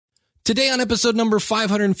Today on episode number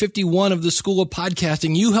 551 of the School of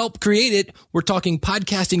Podcasting, you helped create it. We're talking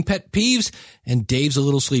podcasting pet peeves, and Dave's a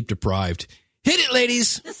little sleep deprived. Hit it,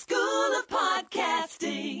 ladies! The School of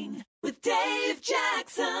Podcasting with Dave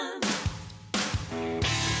Jackson.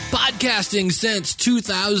 Podcasting since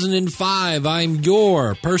 2005. I'm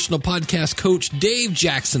your personal podcast coach, Dave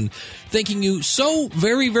Jackson. Thanking you so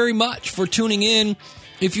very, very much for tuning in.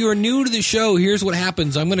 If you are new to the show, here's what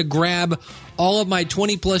happens. I'm going to grab all of my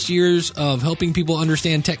 20 plus years of helping people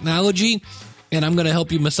understand technology, and I'm going to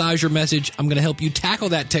help you massage your message. I'm going to help you tackle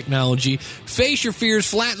that technology, face your fears,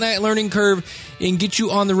 flatten that learning curve, and get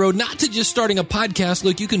you on the road, not to just starting a podcast.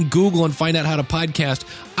 Look, you can Google and find out how to podcast.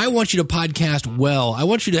 I want you to podcast well. I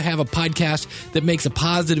want you to have a podcast that makes a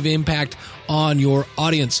positive impact on your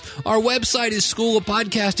audience. Our website is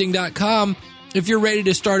schoolofpodcasting.com. If you're ready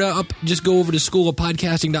to start up, just go over to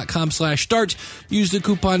schoolofpodcasting.com/start. Use the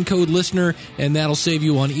coupon code LISTENER, and that'll save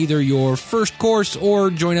you on either your first course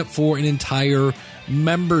or join up for an entire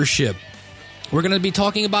membership. We're going to be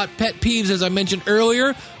talking about pet peeves, as I mentioned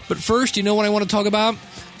earlier. But first, you know what I want to talk about?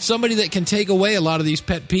 Somebody that can take away a lot of these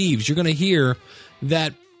pet peeves. You're going to hear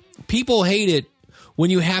that people hate it when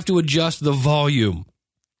you have to adjust the volume.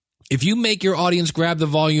 If you make your audience grab the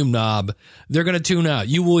volume knob, they're going to tune out.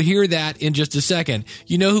 You will hear that in just a second.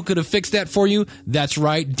 You know who could have fixed that for you? That's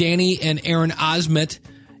right, Danny and Aaron Osment.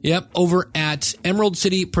 Yep, over at Emerald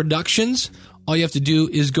City Productions. All you have to do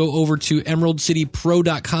is go over to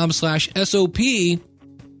emeraldcitypro.com/SOP,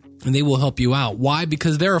 and they will help you out. Why?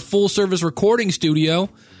 Because they're a full-service recording studio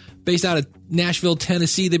based out of Nashville,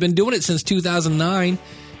 Tennessee. They've been doing it since 2009,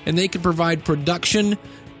 and they can provide production,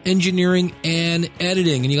 engineering, and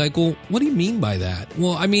editing. And you're like, well, what do you mean by that?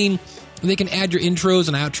 Well, I mean, they can add your intros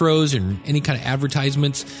and outros and any kind of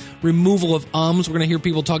advertisements, removal of ums. We're going to hear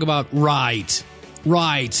people talk about right,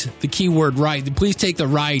 the keyword right. Please take the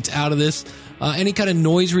right out of this. Any kind of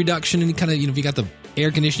noise reduction, any kind of, if you got the air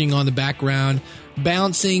conditioning on the background,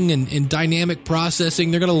 bouncing and dynamic processing,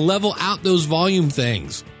 they're going to level out those volume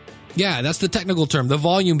things. Yeah, that's the technical term, the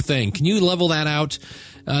volume thing. Can you level that out?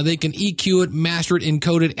 They can EQ it, master it,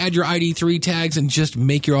 encode it, add your ID3 tags, and just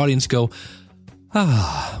make your audience go,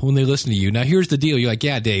 when they listen to you. Now, here's the deal. You're like,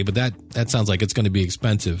 yeah, Dave, but that sounds like it's going to be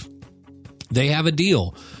expensive. They have a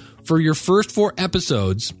deal. For your first 4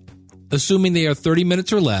 episodes, assuming they are 30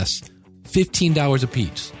 minutes or less, $15 a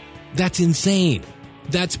piece. That's insane.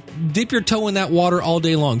 That's dip your toe in that water all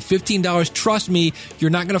day long. $15. Trust me, you're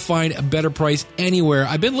not going to find a better price anywhere.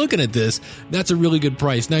 I've been looking at this. That's a really good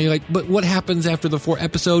price. Now you're like, but what happens after the 4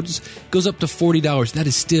 episodes? It goes up to $40. That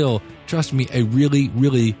is still, trust me, a really,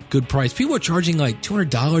 really good price. People are charging like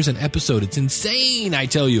 $200 an episode. It's insane, I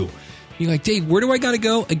tell you. You're like, Dave, where do I got to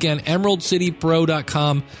go? Again,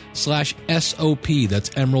 emeraldcitypro.com/SOP. That's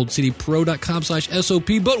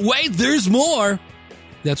emeraldcitypro.com/SOP. But wait, there's more.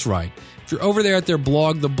 That's right. If you're over there at their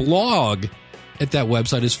blog, the blog at that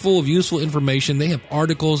website is full of useful information. They have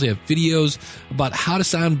articles, they have videos about how to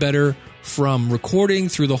sound better from recording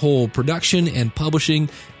through the whole production and publishing.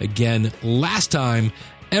 Again, last time,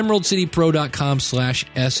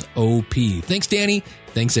 emeraldcitypro.com/SOP. Thanks, Danny.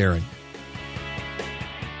 Thanks, Aaron.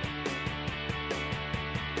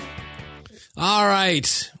 All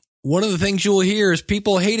right. One of the things you will hear is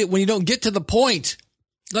people hate it when you don't get to the point.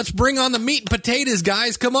 Let's bring on the meat and potatoes,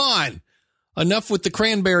 guys. Come on. Enough with the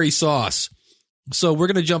cranberry sauce. So we're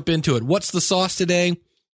going to jump into it. What's the sauce today?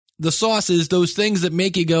 The sauce is those things that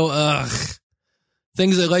make you go, ugh.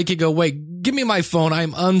 Things that make you go, wait, give me my phone.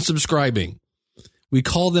 I'm unsubscribing. We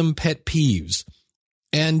call them pet peeves.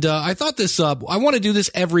 And I thought this up. I want to do this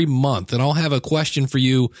every month, and I'll have a question for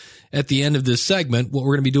you at the end of this segment, what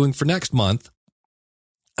we're going to be doing for next month.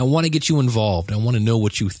 I want to get you involved. I want to know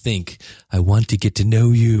what you think. I want to get to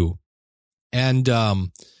know you. And I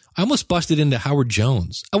almost busted into Howard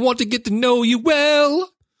Jones. I want to get to know you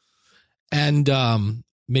well. And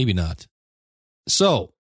maybe not.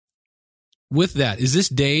 So, with that, is this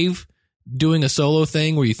Dave doing a solo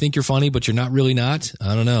thing where you think you're funny, but you're not really not?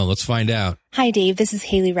 I don't know. Let's find out. Hi, Dave. This is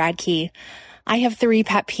Haley Radke. I have 3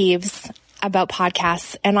 pet peeves about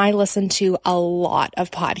podcasts, and I listen to a lot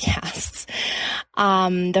of podcasts.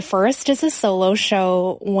 The first is a solo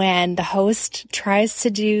show when the host tries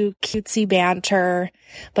to do cutesy banter,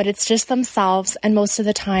 but it's just themselves, and most of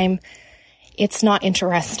the time it's not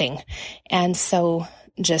interesting. And so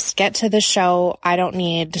just get to the show. I don't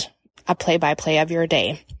need a play-by-play of your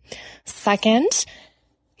day. Second,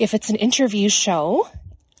 if it's an interview show,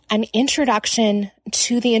 an introduction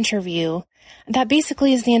to the interview, that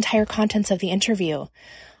basically is the entire contents of the interview.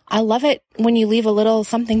 I love it when you leave a little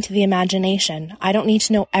something to the imagination. I don't need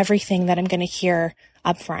to know everything that I'm going to hear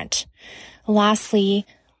up front. Lastly,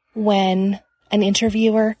 when an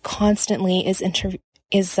interviewer constantly is interrupting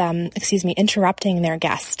their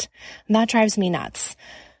guest. And that drives me nuts.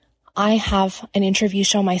 I have an interview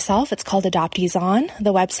show myself. It's called Adoptees On.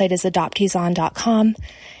 The website is adopteeson.com.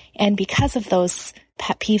 And because of those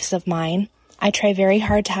pet peeves of mine, I try very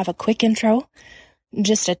hard to have a quick intro,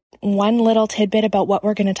 just one little tidbit about what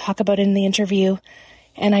we're going to talk about in the interview.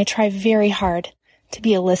 And I try very hard to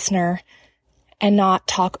be a listener and not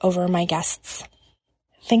talk over my guests.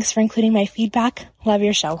 Thanks for including my feedback. Love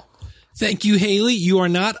your show. Thank you, Haley. You are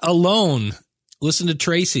not alone. Listen to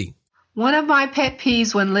Tracy. One of my pet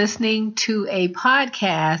peeves when listening to a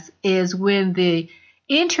podcast is when the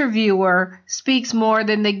interviewer speaks more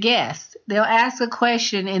than the guest. They'll ask a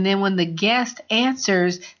question, and then when the guest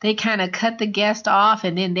answers, they kind of cut the guest off,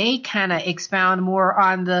 and then they kind of expound more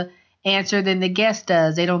on the answer than the guest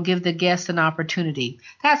does. They don't give the guest an opportunity.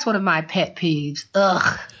 That's one of my pet peeves.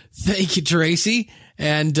 Ugh. Thank you, Tracy.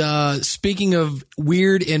 And speaking of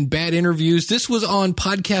weird and bad interviews, this was on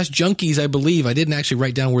Podcast Junkies, I believe. I didn't actually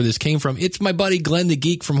write down where this came from. It's my buddy Glenn the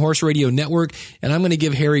Geek from Horse Radio Network, and I'm going to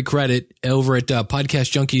give Harry credit over at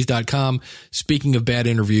podcastjunkies.com. Speaking of bad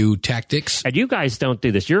interview tactics. And you guys don't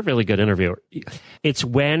do this. You're a really good interviewer. It's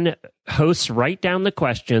when hosts write down the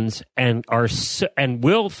questions and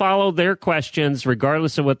will follow their questions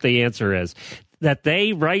regardless of what the answer is. That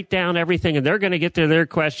they write down everything and they're going to get to their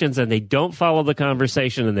questions and they don't follow the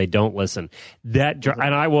conversation and they don't listen. And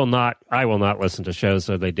I will not listen to shows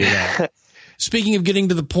so they do that. Speaking of getting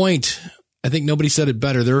to the point, I think nobody said it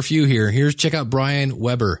better. There are a few here. Check out Brian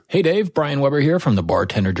Weber. Hey, Dave. Brian Weber here from the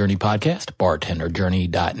Bartender Journey podcast,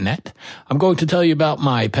 bartenderjourney.net. I'm going to tell you about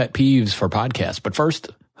my pet peeves for podcasts, but first,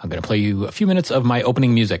 I'm going to play you a few minutes of my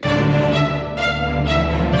opening music.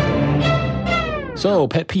 So,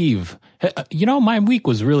 pet peeve. My week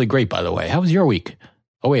was really great, by the way. How was your week?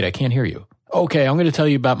 Oh, wait, I can't hear you. Okay, I'm going to tell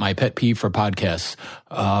you about my pet peeve for podcasts.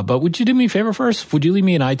 But would you do me a favor first? Would you leave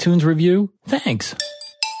me an iTunes review? Thanks.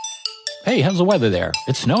 Hey, how's the weather there?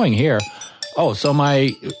 It's snowing here. Oh, so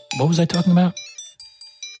what was I talking about?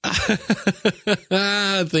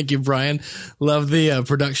 Thank you, Brian. Love the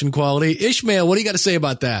production quality. Ishmael, what do you got to say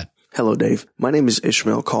about that? Hello, Dave. My name is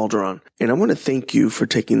Ishmael Calderon, and I want to thank you for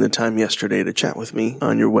taking the time yesterday to chat with me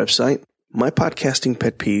on your website. My podcasting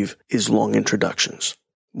pet peeve is long introductions.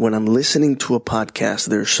 When I'm listening to a podcast,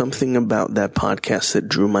 there's something about that podcast that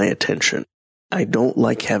drew my attention. I don't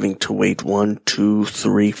like having to wait 1, 2,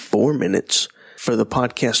 3, 4 minutes for the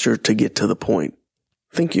podcaster to get to the point.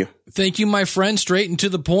 Thank you. Thank you, my friend. Straight and to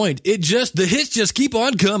the point. The hits just keep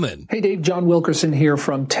on coming. Hey, Dave, John Wilkerson here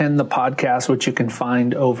from 10 the Podcast, which you can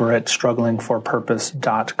find over at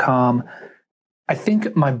strugglingforpurpose.com. I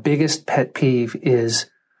think my biggest pet peeve is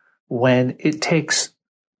when it takes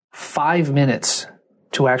 5 minutes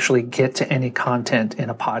to actually get to any content in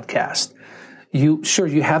a podcast. You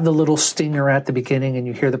have the little stinger at the beginning and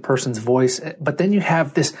you hear the person's voice, but then you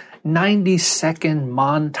have this 90-second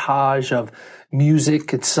montage of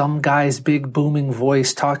music. It's some guy's big booming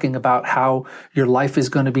voice talking about how your life is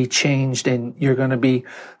going to be changed and you're going to be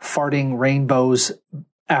farting rainbows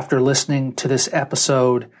after listening to this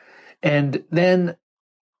episode. And then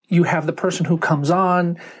you have the person who comes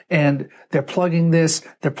on and they're plugging this,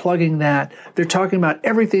 they're plugging that. They're talking about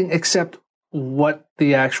everything except what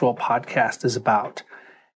the actual podcast is about.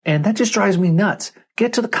 And that just drives me nuts.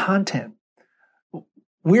 Get to the content.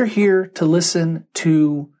 We're here to listen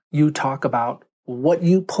to you talk about what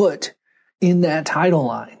you put in that title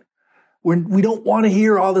line. We don't want to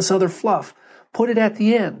hear all this other fluff. Put it at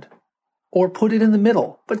the end or put it in the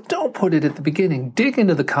middle, but don't put it at the beginning. Dig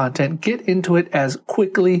into the content. Get into it as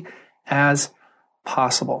quickly as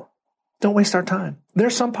possible. Don't waste our time.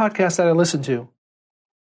 There's some podcasts that I listen to.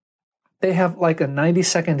 They have like a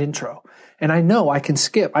 90-second intro. And I know I can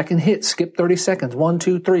skip 30 seconds, 1,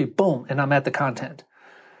 2, 3, boom, and I'm at the content.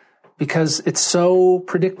 Because it's so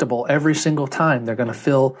predictable every single time they're going to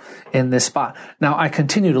fill in this spot. Now, I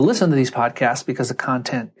continue to listen to these podcasts because the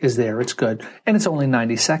content is there, it's good, and it's only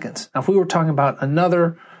 90 seconds. Now, if we were talking about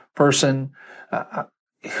another person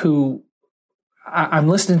who I'm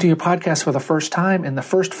listening to your podcast for the first time, and the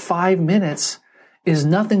first 5 minutes is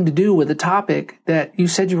nothing to do with the topic that you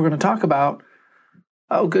said you were going to talk about,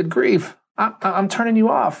 oh, good grief. I'm turning you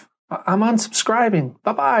off. I'm unsubscribing.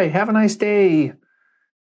 Bye-bye. Have a nice day.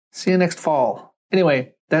 See you next fall.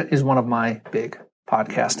 Anyway, that is one of my big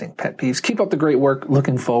podcasting pet peeves. Keep up the great work.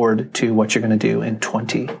 Looking forward to what you're going to do in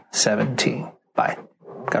 2017. Bye.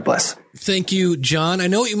 God bless. Thank you, John. I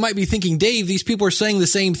know what you might be thinking, Dave, these people are saying the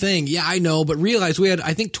same thing. Yeah, I know, but realize we had,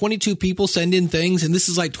 I think, 22 people send in things, and this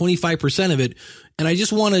is like 25% of it. And I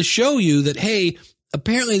just want to show you that, hey,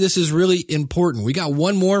 apparently this is really important. We got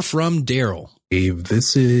one more from Daryl. Dave,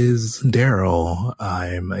 this is Daryl.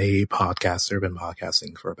 I'm a podcaster, been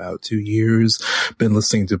podcasting for about 2 years, been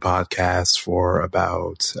listening to podcasts for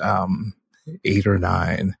about 8 or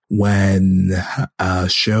 9. When a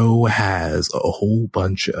show has a whole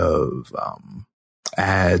bunch of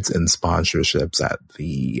ads and sponsorships at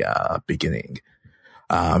the beginning,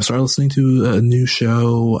 I started listening to a new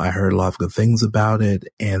show. I heard a lot of good things about it,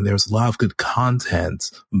 and there's a lot of good content,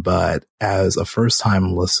 but as a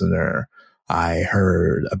first-time listener, I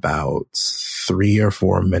heard about 3 or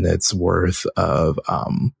 4 minutes worth of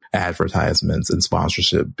advertisements and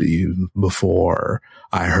sponsorship before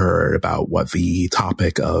I heard about what the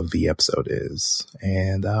topic of the episode is.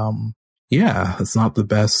 And yeah, it's not the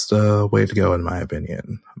best way to go in my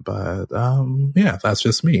opinion. But yeah, that's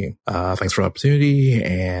just me. Thanks for the opportunity,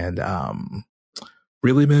 and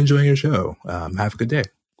really been enjoying your show. Have a good day.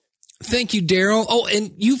 Thank you, Daryl. Oh,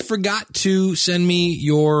 and you forgot to send me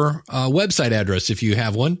your website address if you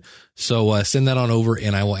have one. So send that on over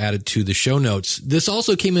and I will add it to the show notes. This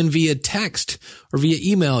also came in via text or via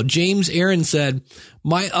email. James Aaron said,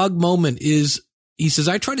 my UGG moment is, he says,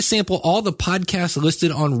 I try to sample all the podcasts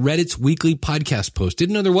listed on Reddit's weekly podcast post.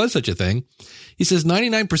 Didn't know there was such a thing. He says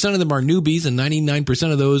 99% of them are newbies and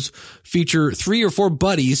 99% of those feature 3 or 4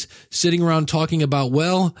 buddies sitting around talking about,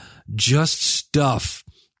 well, just stuff.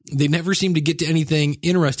 They never seem to get to anything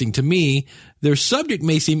interesting to me. Their subject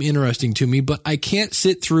may seem interesting to me, but I can't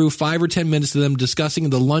sit through 5 or 10 minutes of them discussing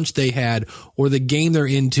the lunch they had or the game they're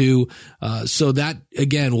into. So that,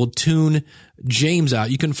 again, will tune James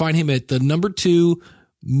out. You can find him at the number 2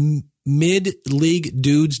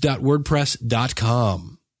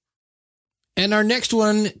 midleaguedudes.wordpress.com. And our next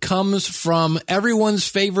one comes from everyone's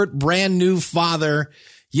favorite brand new father.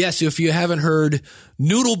 Yes, if you haven't heard,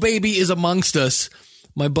 Noodle Baby is amongst us.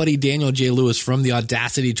 My buddy Daniel J. Lewis from the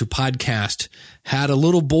Audacity to Podcast had a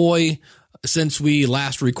little boy since we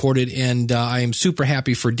last recorded, and I am super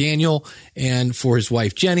happy for Daniel and for his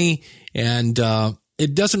wife Jenny. And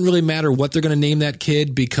it doesn't really matter what they're going to name that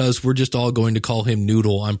kid because we're just all going to call him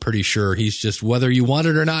Noodle. I'm pretty sure he's just, whether you want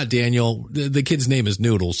it or not, Daniel, the kid's name is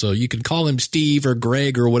Noodle. So you can call him Steve or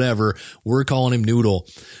Greg or whatever. We're calling him Noodle.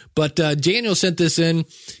 But Daniel sent this in.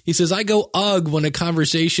 He says, I go ugh when a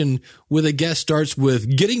conversation with a guest starts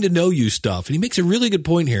with getting to know you stuff. And he makes a really good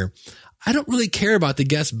point here. I don't really care about the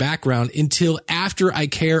guest's background until after I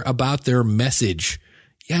care about their message.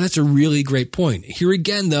 Yeah, that's a really great point. Here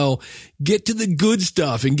again, though, get to the good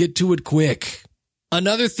stuff and get to it quick.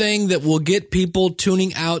 Another thing that will get people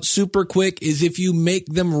tuning out super quick is if you make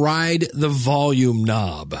them ride the volume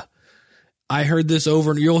knob. I heard this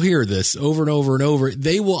over, and you'll hear this over and over and over.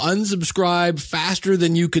 They will unsubscribe faster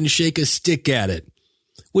than you can shake a stick at it.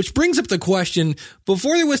 Which brings up the question,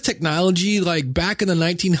 before there was technology, like back in the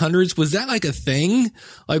 1900s, was that like a thing?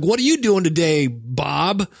 Like, what are you doing today,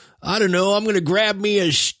 Bob? I don't know. I'm going to grab me a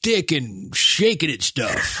stick and shake it at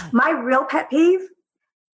stuff. My real pet peeve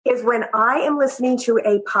is when I am listening to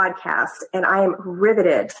a podcast and I am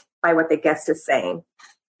riveted by what the guest is saying.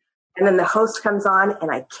 And then the host comes on and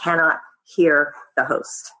I cannot hear the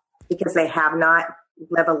host because they have not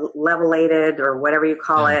levelated or whatever you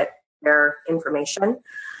call it, their information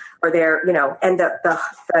or their, you know, and the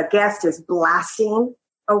guest is blasting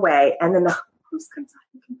away and then the host comes on.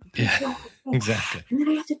 Yeah, exactly. And then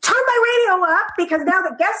I have to turn my radio up because now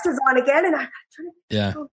the guest is on again and I turn it.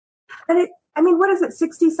 Yeah. And it, I mean, what is it,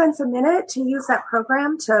 60 cents a minute to use that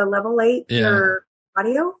program to levelate your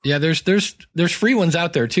audio? Yeah, there's free ones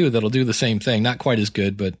out there too that'll do the same thing. Not quite as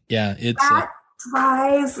good, but yeah, it's that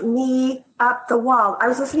drives me up the wall. I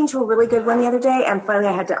was listening to a really good one the other day, and finally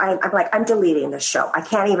I had to. I'm like, I'm deleting this show. I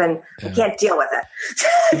can't even. I can't deal with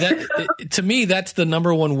it. To me, that's the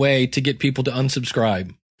number one way to get people to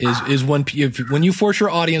unsubscribe. Is when you force your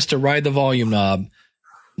audience to ride the volume knob.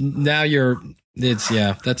 Now and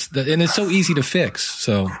it's so easy to fix.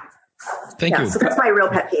 So thank you. So that's my real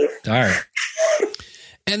pet peeve. All right.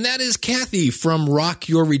 And that is Kathy from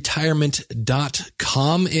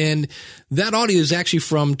rockyourretirement.com. And that audio is actually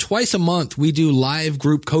from twice a month. We do live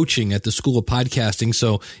group coaching at the School of Podcasting.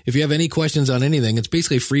 So if you have any questions on anything, it's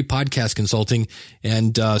basically free podcast consulting.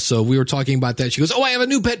 And so we were talking about that. She goes, oh, I have a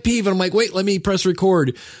new pet peeve. And I'm like, wait, let me press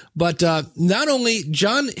record. But not only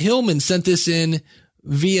John Hillman sent this in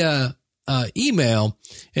via email,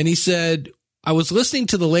 and he said, I was listening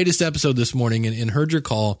to the latest episode this morning and heard your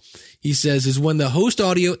call. He says, is when the host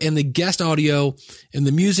audio and the guest audio and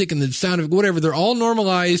the music and the sound of whatever, they're all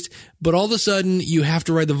normalized, but all of a sudden you have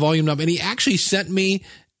to ride the volume knob. And he actually sent me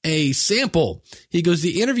a sample. He goes,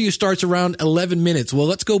 the interview starts around 11 minutes. Well,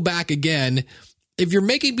 let's go back again. if you're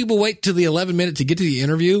making people wait till the 11 minute to get to the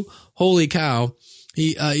interview, holy cow.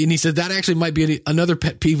 And he said that actually might be another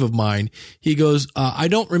pet peeve of mine. He goes, I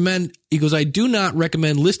do not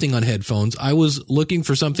recommend listening on headphones. I was looking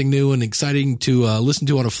for something new and exciting to listen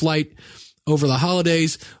to on a flight over the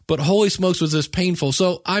holidays, but holy smokes was this painful.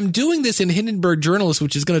 So I'm doing this in Hindenburg Journalist,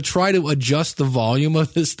 which is going to try to adjust the volume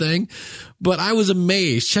of this thing, but I was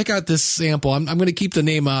amazed. Check out this sample. I'm going to keep the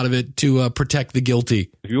name out of it to protect the guilty.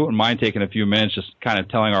 If you wouldn't mind taking a few minutes, just kind of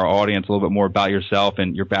telling our audience a little bit more about yourself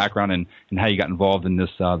and your background and how you got involved in this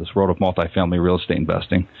world of multifamily real estate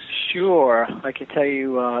investing. Sure. I can tell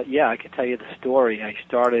you, I can tell you the story. I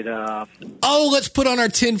started... let's put on our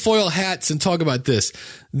tinfoil hats and talk about this.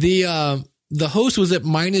 The host was at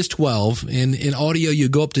minus 12, and in audio you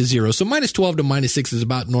go up to 0. So minus 12 to minus 6 is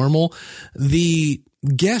about normal. The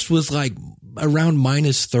guest was like around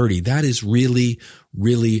minus 30. That is really,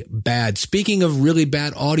 really bad. Speaking of really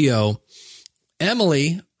bad audio,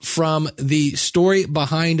 Emily from the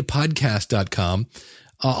storybehindpodcast.com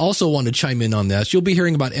also wanted to chime in on this. You'll be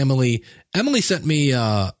hearing about Emily. Emily sent me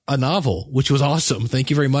a novel, which was awesome.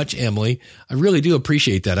 Thank you very much, Emily. I really do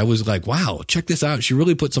appreciate that. I was like, wow, check this out. She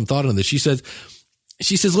really put some thought into this. She says,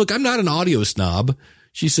 look, I'm not an audio snob.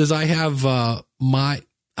 She says, I have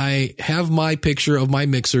my picture of my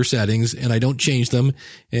mixer settings and I don't change them.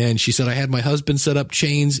 And she said, I had my husband set up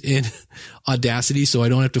chains in Audacity so I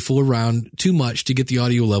don't have to fool around too much to get the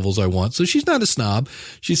audio levels I want. So she's not a snob.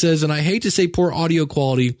 She says, and I hate to say poor audio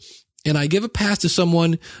quality, and I give a pass to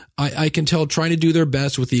someone I can tell trying to do their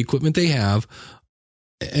best with the equipment they have.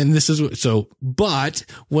 And this is but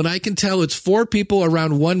when I can tell it's 4 people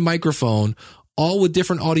around one microphone, all with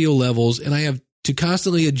different audio levels, and I have to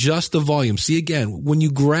constantly adjust the volume. See, again, when you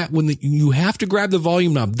have to grab the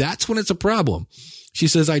volume knob, that's when it's a problem. She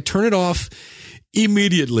says, I turn it off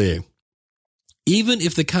immediately. Even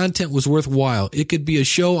if the content was worthwhile, it could be a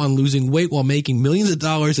show on losing weight while making millions of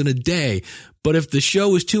dollars in a day. But if the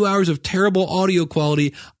show is 2 hours of terrible audio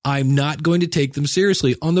quality, I'm not going to take them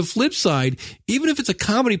seriously. On the flip side, even if it's a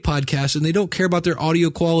comedy podcast and they don't care about their audio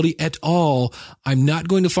quality at all, I'm not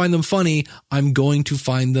going to find them funny. I'm going to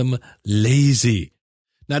find them lazy.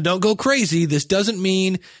 Now, don't go crazy. This doesn't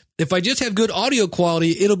mean if I just have good audio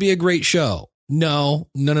quality, it'll be a great show. No.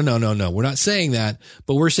 We're not saying that,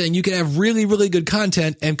 but we're saying you can have really, really good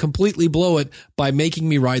content and completely blow it by making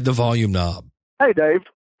me ride the volume knob. Hey, Dave.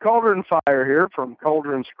 Cauldron Fire here from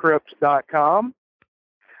cauldronscript.com.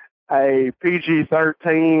 A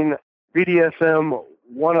PG-13 BDSM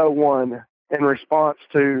 101 in response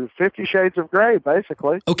to 50 Shades of Grey,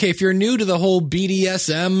 basically. Okay, if you're new to the whole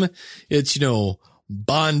BDSM, it's,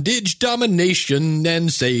 bondage, domination, and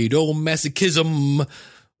sadomasochism.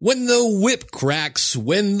 When the whip cracks,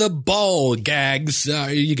 when the ball gags.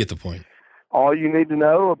 You get the point. All you need to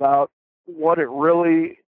know about what it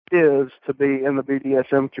really is to be in the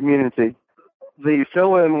BDSM community. The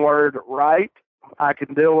fill-in word right, I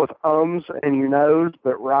can deal with ums and you knows,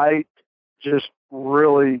 but right just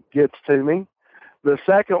really gets to me. The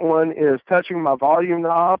second one is touching my volume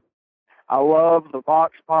knob. I love the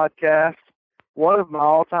Vox podcast, one of my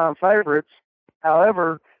all-time favorites.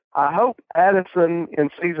 However, I hope Addison in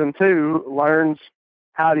season 2 learns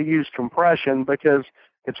how to use compression because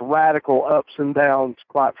it's radical ups and downs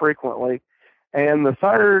quite frequently. And the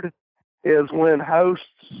third is when hosts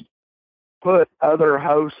put other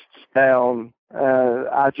hosts down.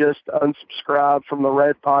 I just unsubscribed from the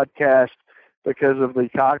Red podcast because of the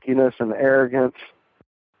cockiness and arrogance.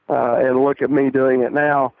 And look at me doing it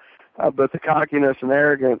now. But the cockiness and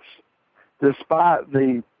arrogance, despite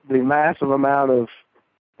the massive amount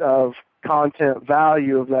of content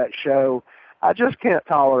value of that show, I just can't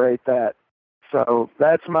tolerate that. So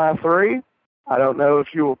that's my 3. I don't know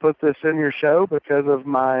if you will put this in your show because of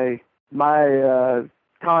my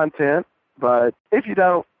content, but if you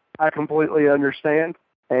don't, I completely understand,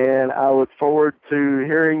 and I look forward to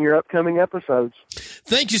hearing your upcoming episodes.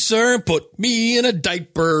 Thank you, sir. Put me in a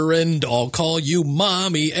diaper and I'll call you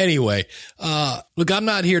mommy. Anyway, look, I'm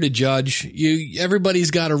not here to judge.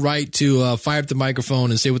 Everybody's got a right to fire up the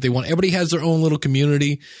microphone and say what they want. Everybody has their own little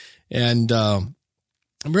community, and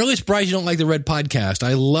I'm really surprised you don't like the Red Podcast.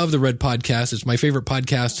 I love the Red Podcast. It's my favorite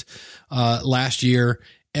podcast last year.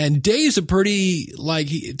 And Dave's a pretty,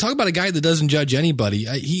 talk about a guy that doesn't judge anybody.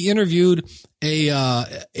 He interviewed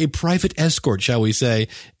a private escort, shall we say,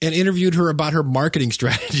 and interviewed her about her marketing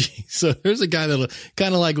strategy. So there's a guy that'll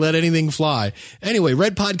kind of let anything fly. Anyway,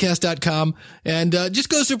 redpodcast.com, and just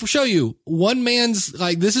goes to show you one man's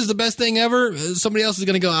this is the best thing ever. Somebody else is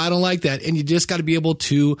going to go, I don't like that. And you just got to be able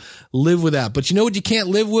to live with that. But you know what you can't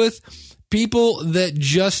live with? People that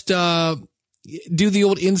just do the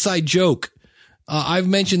old inside joke. I've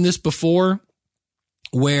mentioned this before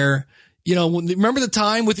where, remember the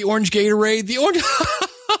time with the orange Gatorade? The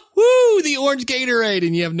orange Gatorade,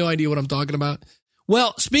 and you have no idea what I'm talking about.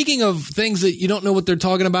 Well, speaking of things that you don't know what they're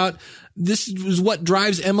talking about, this is what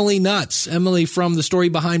drives Emily nuts. Emily from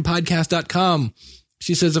thestorybehindpodcast.com.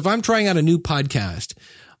 She says, if I'm trying out a new podcast,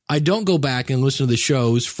 I don't go back and listen to the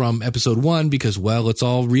shows from episode 1 because, well, let's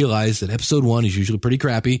all realize that episode 1 is usually pretty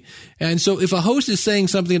crappy. And so if a host is saying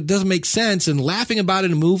something that doesn't make sense and laughing about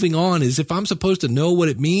it and moving on as if I'm supposed to know what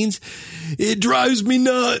it means, it drives me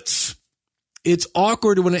nuts. It's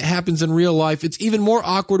awkward when it happens in real life. It's even more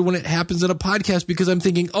awkward when it happens in a podcast because I'm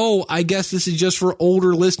thinking, oh, I guess this is just for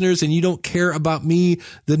older listeners and you don't care about me,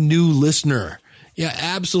 the new listener. Yeah,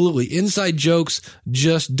 absolutely. Inside jokes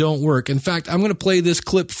just don't work. In fact, I'm going to play this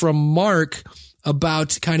clip from Mark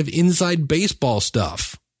about kind of inside baseball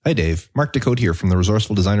stuff. Hi, Dave. Mark Decote here from the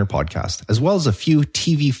Resourceful Designer podcast, as well as a few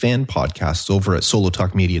TV fan podcasts over at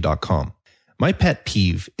solotalkmedia.com. My pet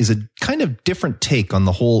peeve is a kind of different take on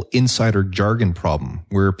the whole insider jargon problem,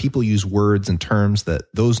 where people use words and terms that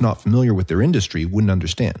those not familiar with their industry wouldn't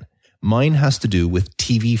understand. Mine has to do with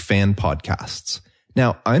TV fan podcasts.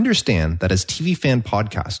 Now, I understand that as TV fan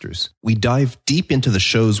podcasters, we dive deep into the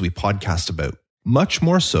shows we podcast about, much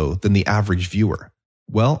more so than the average viewer.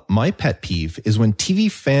 Well, my pet peeve is when TV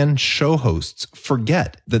fan show hosts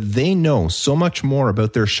forget that they know so much more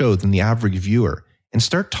about their show than the average viewer and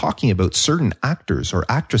start talking about certain actors or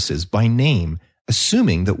actresses by name,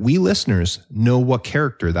 assuming that we listeners know what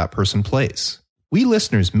character that person plays. We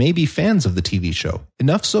listeners may be fans of the TV show,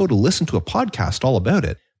 enough so to listen to a podcast all about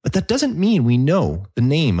it, but that doesn't mean we know the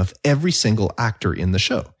name of every single actor in the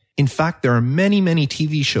show. In fact, there are many, many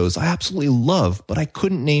TV shows I absolutely love, but I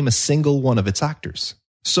couldn't name a single one of its actors.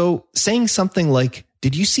 So saying something like,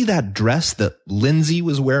 did you see that dress that Lindsay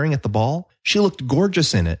was wearing at the ball? She looked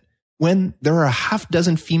gorgeous in it. When there are a half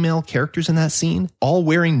dozen female characters in that scene, all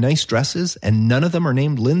wearing nice dresses, and none of them are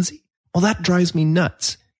named Lindsay? Well, that drives me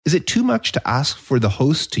nuts. Is it too much to ask for the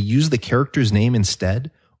host to use the character's name instead?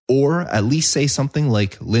 Or at least say something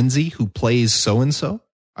like Lindsay, who plays so-and-so?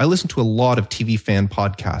 I listen to a lot of TV fan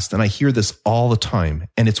podcasts, and I hear this all the time,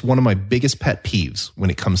 and it's one of my biggest pet peeves when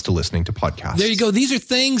it comes to listening to podcasts. There you go. These are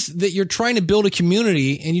things that you're trying to build a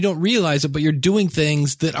community, and you don't realize it, but you're doing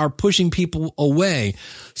things that are pushing people away.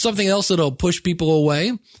 Something else that'll push people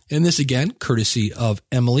away, and this again, courtesy of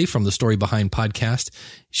Emily from the Story Behind podcast.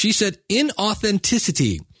 She said,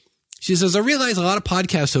 inauthenticity. She says, I realize a lot of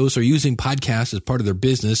podcast hosts are using podcasts as part of their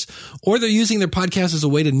business, or they're using their podcast as a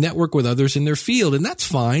way to network with others in their field. And that's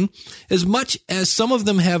fine, as much as some of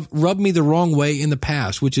them have rubbed me the wrong way in the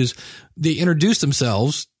past, which is they introduce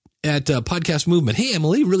themselves at Podcast Movement. Hey,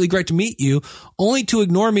 Emily, really great to meet you, only to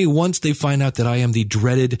ignore me once they find out that I am the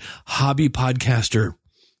dreaded hobby podcaster.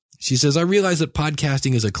 She says, I realize that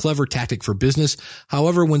podcasting is a clever tactic for business.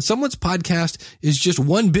 However, when someone's podcast is just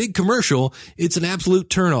one big commercial, it's an absolute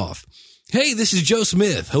turnoff. Hey, this is Joe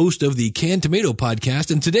Smith, host of the Canned Tomato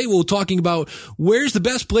podcast, and today we're talking about where's the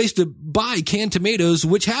best place to buy canned tomatoes,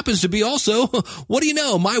 which happens to be also, what do you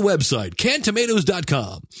know, my website,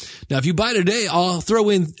 cannedtomatoes.com. Now, if you buy today, I'll throw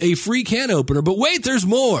in a free can opener, but wait, there's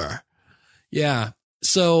more. Yeah,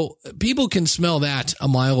 so people can smell that a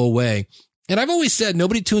mile away. And I've always said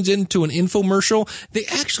nobody tunes into an infomercial. They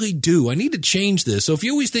actually do. I need to change this. So if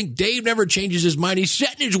you always think Dave never changes his mind, he's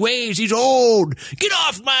set in his ways, he's old, get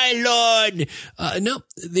off my lawn. No,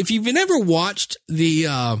 if you've never watched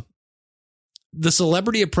the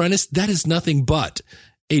Celebrity Apprentice, that is nothing but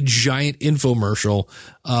a giant infomercial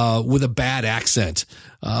with a bad accent.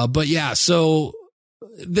 But yeah, so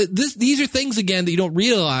these are things, again, that you don't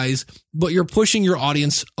realize, but you're pushing your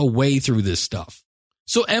audience away through this stuff.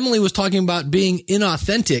 So Emily was talking about being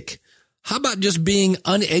inauthentic. How about just being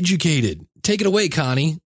uneducated? Take it away,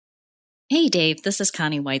 Connie. Hey, Dave. This is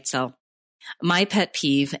Connie Whitesell. My pet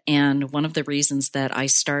peeve, and one of the reasons that I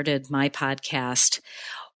started my podcast,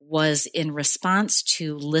 was in response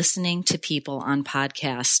to listening to people on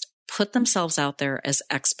podcasts put themselves out there as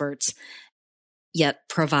experts, yet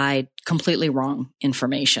provide completely wrong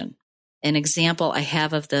information. An example I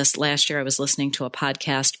have of this, last year I was listening to a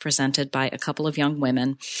podcast presented by a couple of young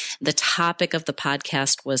women. The topic of the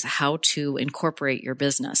podcast was how to incorporate your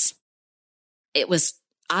business. It was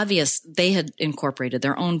obvious they had incorporated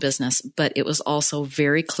their own business, but it was also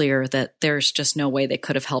very clear that there's just no way they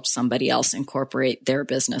could have helped somebody else incorporate their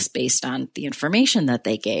business based on the information that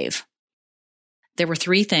they gave. There were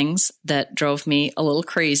 3 things that drove me a little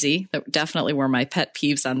crazy, that definitely were my pet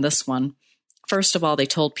peeves on this one. First of all, they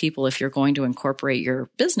told people if you're going to incorporate your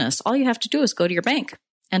business, all you have to do is go to your bank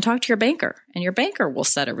and talk to your banker, and your banker will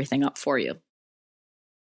set everything up for you.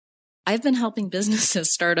 I've been helping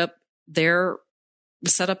businesses set up their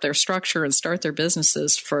structure and start their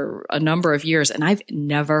businesses for a number of years. And I've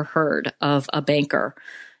never heard of a banker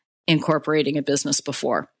incorporating a business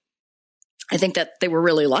before. I think that they were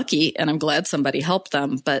really lucky, and I'm glad somebody helped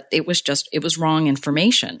them, but it was wrong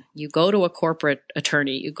information. You go to a corporate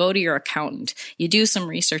attorney, you go to your accountant, you do some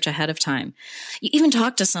research ahead of time. You even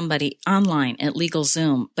talk to somebody online at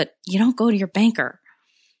LegalZoom, but you don't go to your banker.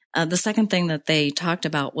 The second thing that they talked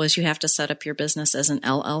about was you have to set up your business as an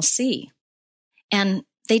LLC. And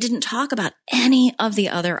they didn't talk about any of the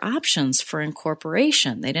other options for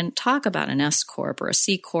incorporation. They didn't talk about an S Corp or a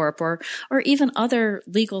C Corp or even other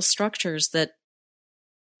legal structures that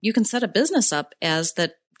you can set a business up as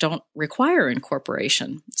that don't require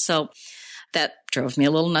incorporation. So that drove me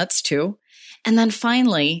a little nuts too. And then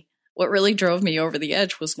finally, what really drove me over the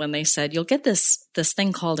edge was when they said, you'll get this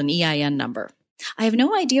thing called an EIN number. I have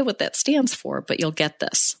no idea what that stands for, but you'll get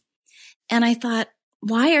this. And I thought,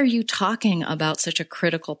 why are you talking about such a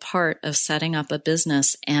critical part of setting up a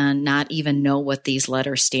business and not even know what these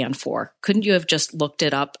letters stand for? Couldn't you have just looked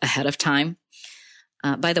it up ahead of time?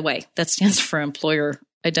 By the way, that stands for Employer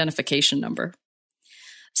Identification Number.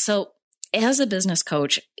 So as a business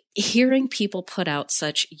coach, hearing people put out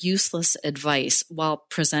such useless advice while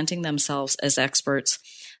presenting themselves as experts,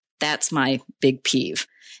 that's my big peeve.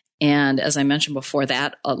 And as I mentioned before,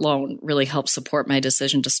 that alone really helped support my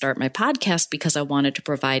decision to start my podcast because I wanted to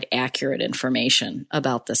provide accurate information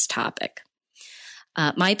about this topic.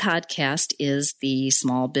 My podcast is the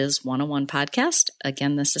Small Biz 101 podcast.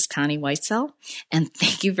 Again, this is Connie Whitesell, and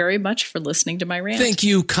thank you very much for listening to my rant. Thank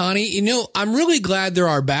you, Connie. You know, I'm really glad there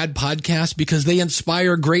are bad podcasts because they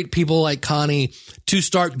inspire great people like Connie to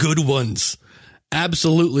start good ones.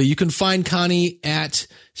 Absolutely. You can find Connie at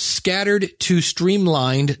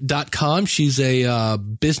scatteredtostreamlined.com. She's a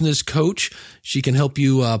business coach. She can help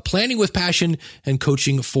you planning with passion and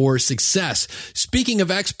coaching for success. Speaking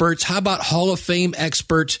of experts, how about Hall of Fame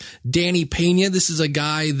expert Danny Pena? This is a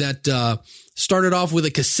guy that started off with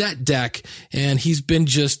a cassette deck, and he's been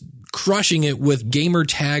just crushing it with gamer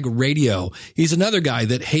tag radio. He's another guy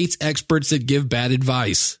that hates experts that give bad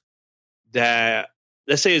advice. That,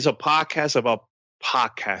 let's say it's a podcast about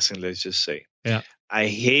podcasting, let's just say. Yeah. I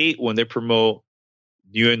hate when they promote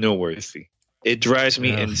new and noteworthy. It drives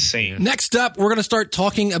me insane. Next up, we're going to start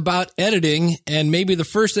talking about editing, and maybe the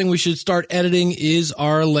first thing we should start editing is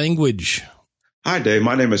our language. Hi, Dave.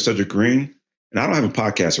 My name is Cedric Green, and I don't have a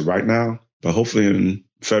podcast right now, but hopefully in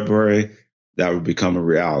February, that will become a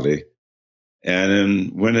reality. And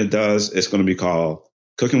then when it does, it's going to be called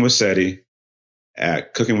Cooking with SETI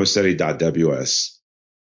at cookingwithseti.ws.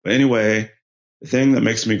 But anyway, the thing that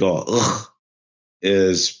makes me go, ugh,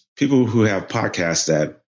 is people who have podcasts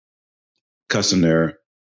that cuss in their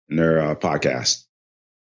podcast.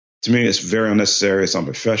 To me, it's very unnecessary. It's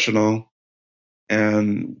unprofessional.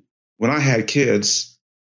 And when I had kids,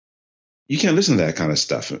 you can't listen to that kind of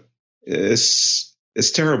stuff. It's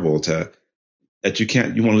terrible that you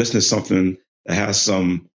want to listen to something that has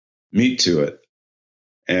some meat to it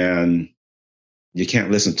and you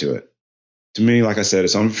can't listen to it. To me, like I said,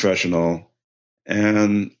 it's unprofessional.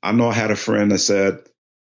 And I know I had a friend that said,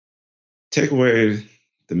 take away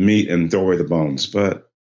the meat and throw away the bones, but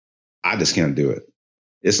I just can't do it.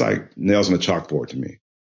 It's like nails on a chalkboard to me.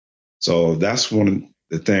 So that's one of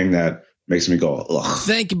the thing that makes me go, ugh.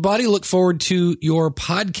 Thank you, buddy. Look forward to your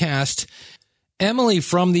podcast. Emily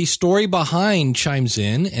from The Story Behind chimes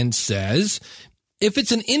in and says, if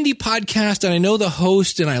it's an indie podcast and I know the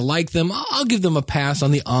host and I like them, I'll give them a pass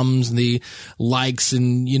on the ums and the likes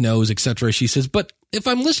and et cetera. She says, but if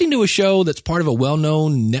I'm listening to a show that's part of a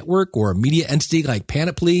well-known network or a media entity like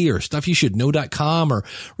Panoply or StuffYouShouldKnow.com or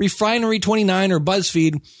Refinery29 or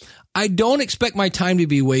BuzzFeed, I don't expect my time to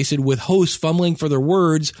be wasted with hosts fumbling for their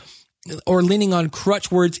words or leaning on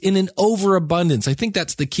crutch words in an overabundance. I think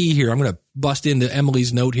that's the key here. I'm going to bust into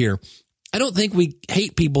Emily's note here. I don't think we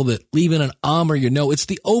hate people that leave in an or it's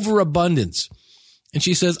the overabundance. And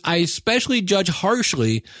she says, I especially judge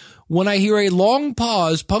harshly when I hear a long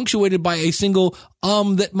pause punctuated by a single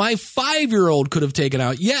that my 5-year-old could have taken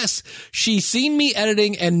out. Yes, she's seen me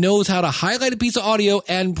editing and knows how to highlight a piece of audio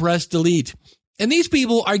and press delete. And these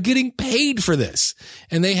people are getting paid for this.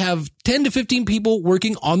 And they have 10 to 15 people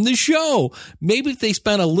working on the show. Maybe if they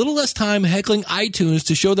spent a little less time heckling iTunes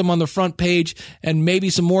to show them on the front page and maybe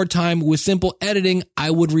some more time with simple editing, I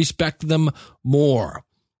would respect them more.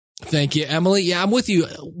 Thank you, Emily. Yeah, I'm with you.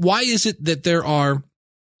 Why is it that there are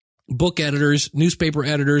book editors, newspaper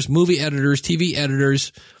editors, movie editors, TV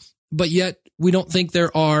editors, but yet we don't think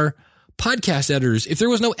there are podcast editors? If there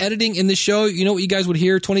was no editing in this show, you know what you guys would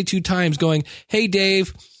hear 22 times going, hey,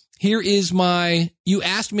 Dave, Here is you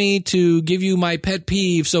asked me to give you my pet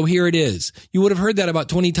peeve, so here it is. You would have heard that about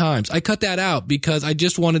 20 times. I cut that out because I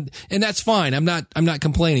just wanted, and that's fine. I'm not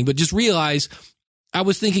complaining, but just realize I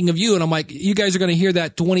was thinking of you, and I'm like, you guys are going to hear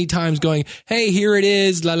that 20 times going, hey, here it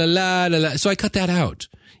is, la la la la la. So I cut that out.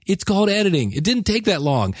 It's called editing. It didn't take that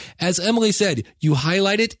long. As Emily said, you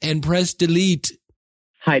highlight it and press delete.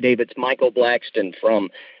 Hi, Dave. It's Michael Blackston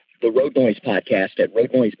from the Road Noise Podcast at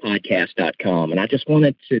roadnoisepodcast.com. And I just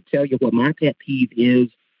wanted to tell you what my pet peeve is.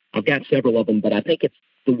 I've got several of them, but I think it's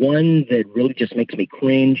the one that really just makes me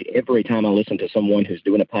cringe every time I listen to someone who's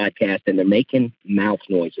doing a podcast and they're making mouth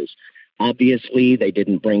noises. Obviously, they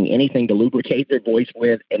didn't bring anything to lubricate their voice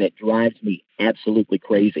with, and it drives me absolutely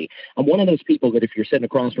crazy. I'm one of those people that if you're sitting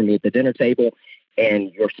across from me at the dinner table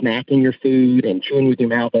and you're smacking your food and chewing with your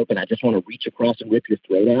mouth open, I just want to reach across and rip your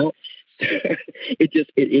throat out.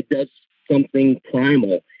 It does something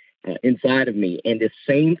primal inside of me. And the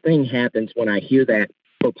same thing happens when I hear that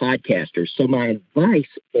for podcasters. So my advice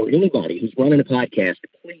for anybody who's running a podcast,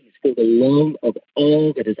 please, for the love of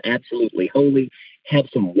all that is absolutely holy, have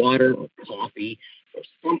some water or coffee or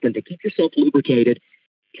something to keep yourself lubricated.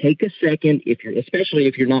 Take a second, especially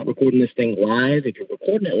if you're not recording this thing live. If you're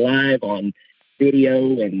recording it live on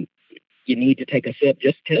video and you need to take a sip,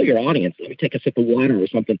 just tell your audience, let me take a sip of water or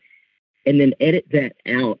something, and then edit that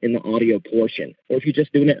out in the audio portion. Or if you're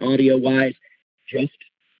just doing it audio-wise, just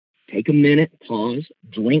take a minute, pause,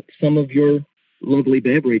 drink some of your lovely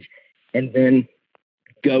beverage, and then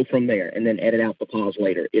go from there, and then edit out the pause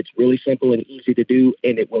later. It's really simple and easy to do,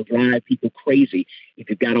 and it will drive people crazy if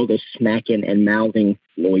you've got all those smacking and mouthing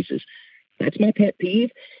noises. That's my pet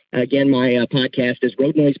peeve. Again, my podcast is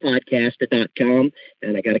roadnoisepodcast.com,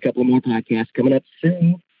 and I got a couple of more podcasts coming up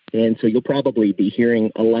soon, and so you'll probably be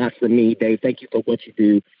hearing a lot from me. Dave, thank you for what you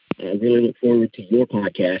do. I really look forward to your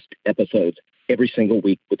podcast episodes every single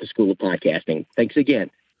week with the School of Podcasting. Thanks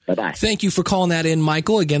again. Bye-bye. Thank you for calling that in,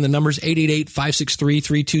 Michael. Again, the number's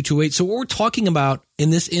 888-563-3228. So what we're talking about in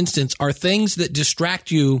this instance are things that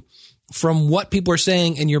distract you from what people are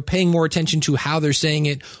saying, and you're paying more attention to how they're saying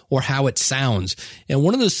it or how it sounds. And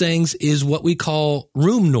one of those things is what we call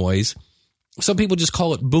room noise. Some people just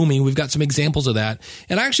call it booming. We've got some examples of that.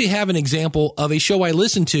 And I actually have an example of a show I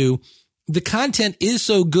listen to. The content is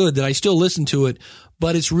so good that I still listen to it,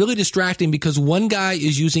 but it's really distracting because one guy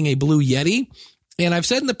is using a Blue Yeti. And I've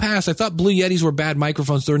said in the past, I thought Blue Yetis were bad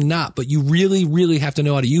microphones. They're not, but you really, really have to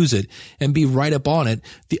know how to use it and be right up on it.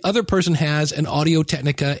 The other person has an Audio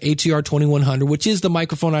Technica ATR 2100, which is the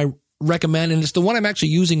microphone I recommend. And it's the one I'm actually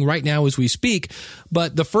using right now as we speak.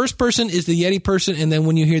 But the first person is the Yeti person. And then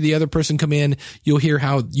when you hear the other person come in, you'll hear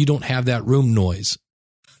how you don't have that room noise.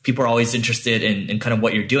 People are always interested in kind of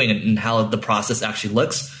what you're doing and how the process actually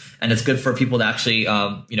looks. And it's good for people to actually,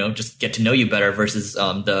 just get to know you better versus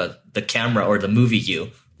the camera or the movie you.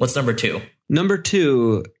 What's number two? Number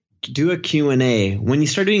two, do a Q&A. When you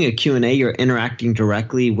start doing a Q&A, you're interacting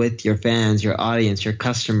directly with your fans, your audience, your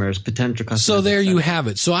customers, potential customers. So there you have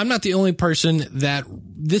it. So I'm not the only person that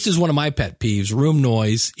this is one of my pet peeves, room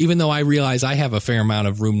noise, even though I realize I have a fair amount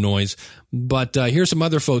of room noise. But here's some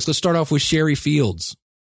other folks. Let's start off with Sherry Fields.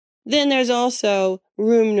 Then there's also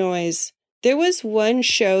room noise. There was one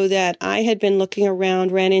show that I had been looking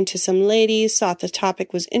around, ran into some ladies, thought the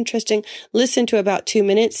topic was interesting, listened to about 2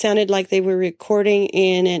 minutes, sounded like they were recording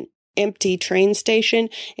in an empty train station,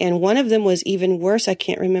 and one of them was even worse. I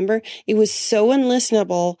can't remember. It was so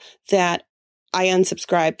unlistenable that I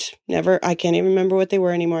unsubscribed. I can't even remember what they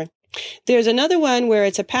were anymore. There's another one where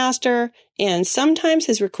it's a pastor, and sometimes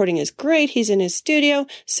his recording is great. He's in his studio.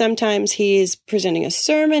 Sometimes he's presenting a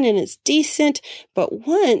sermon and it's decent. But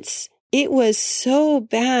once it was so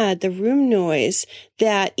bad, the room noise,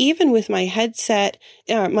 that even with my headset,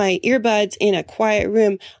 my earbuds in a quiet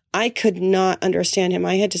room, I could not understand him.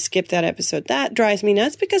 I had to skip that episode. That drives me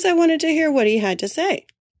nuts because I wanted to hear what he had to say.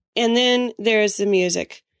 And then there's the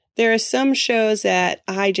music. There are some shows that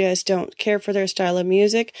I just don't care for their style of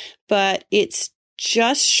music, but it's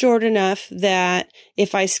just short enough that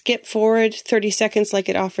if I skip forward 30 seconds like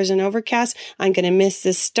it offers in Overcast, I'm going to miss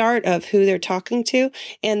the start of who they're talking to.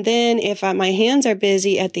 And then if my hands are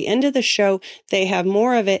busy at the end of the show, they have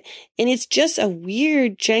more of it. And it's just a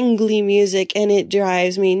weird, jangly music, and it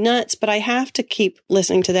drives me nuts. But I have to keep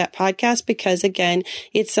listening to that podcast because, again,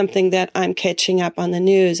 it's something that I'm catching up on the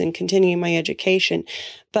news and continuing my education.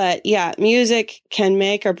 But yeah, music can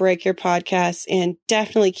make or break your podcast, and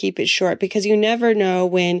definitely keep it short because you never know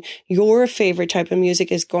when your favorite type of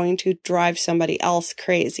music is going to drive somebody else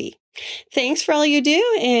crazy. Thanks for all you do,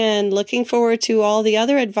 and looking forward to all the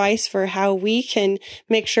other advice for how we can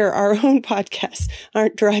make sure our own podcasts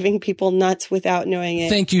aren't driving people nuts without knowing it.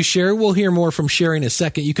 Thank you, Sherry. We'll hear more from Sherry in a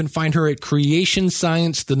second. You can find her at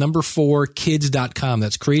creationscience4kids.com.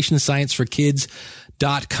 That's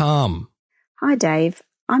creationscience4kids.com. Hi, Dave.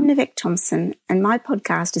 I'm Nivek Thompson, and my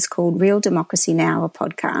podcast is called Real Democracy Now, a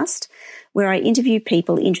podcast, where I interview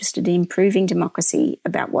people interested in improving democracy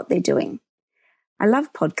about what they're doing. I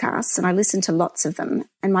love podcasts and I listen to lots of them,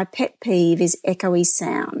 and my pet peeve is echoey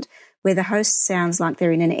sound, where the host sounds like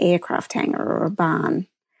they're in an aircraft hangar or a barn.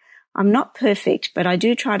 I'm not perfect, but I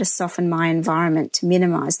do try to soften my environment to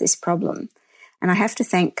minimize this problem. And I have to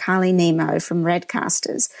thank Carly Nemo from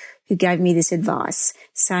Radcasters, who gave me this advice,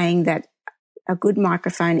 saying that a good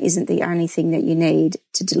microphone isn't the only thing that you need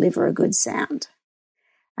to deliver a good sound.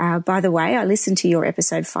 By the way, I listened to your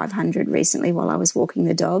episode 500 recently while I was walking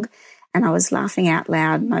the dog, and I was laughing out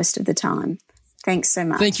loud most of the time. Thanks so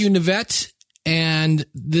much. Thank you, Nivette. And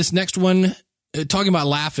this next one, talking about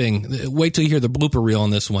laughing, wait till you hear the blooper reel on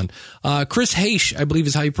this one. Chris Haish, I believe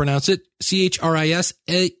is how you pronounce it. ChrisHache.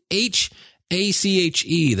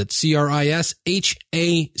 That's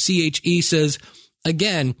ChrisHache says,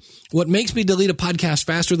 again, what makes me delete a podcast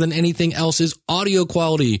faster than anything else is audio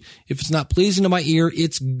quality. If it's not pleasing to my ear,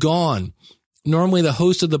 it's gone. Normally, the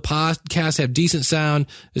hosts of the podcast have decent sound,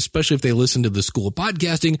 especially if they listen to the School of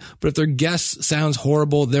Podcasting. But if their guest sounds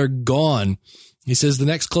horrible, they're gone. He says the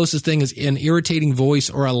next closest thing is an irritating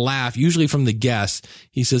voice or a laugh, usually from the guest.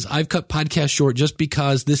 He says, I've cut podcasts short just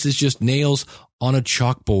because this is just nails on a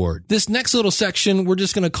chalkboard. This next little section, we're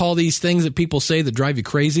just going to call these things that people say that drive you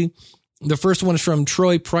crazy. The first one is from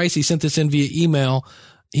Troy Price. He sent this in via email.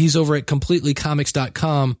 He's over at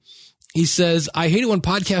completelycomics.com. He says, I hate it when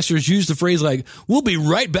podcasters use the phrase like, we'll be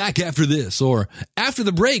right back after this, or after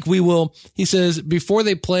the break, we will. He says, before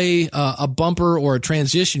they play a bumper or a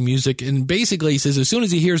transition music. And basically, he says, as soon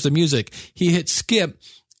as he hears the music, he hits skip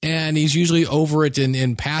and he's usually over it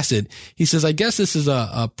and past it. He says, I guess this is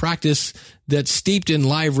a practice that's steeped in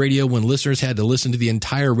live radio when listeners had to listen to the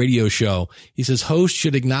entire radio show. He says hosts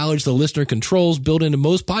should acknowledge the listener controls built into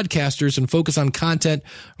most podcasters and focus on content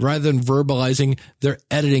rather than verbalizing their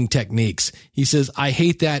editing techniques. He says, I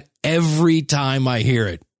hate that every time I hear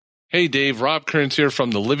it. Hey Dave, Rob Kearns here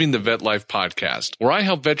from the Living the Vet Life podcast, where I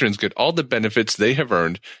help veterans get all the benefits they have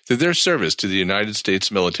earned through their service to the United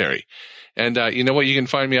States military. And you know what? You can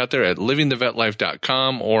find me out there at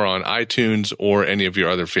livingthevetlife.com or on iTunes or any of your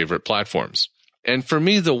other favorite platforms. And for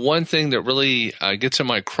me, the one thing that really gets in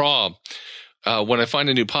my craw when I find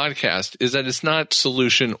a new podcast is that it's not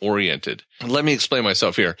solution oriented. Let me explain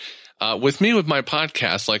myself here. With my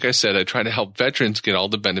podcast, like I said, I try to help veterans get all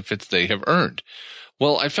the benefits they have earned.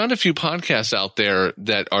 Well, I found a few podcasts out there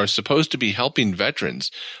that are supposed to be helping veterans,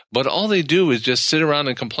 but all they do is just sit around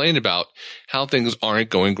and complain about how things aren't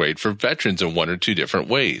going great for veterans in one or two different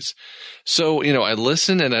ways. So, I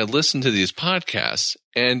listen to these podcasts,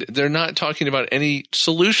 and they're not talking about any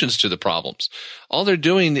solutions to the problems. All they're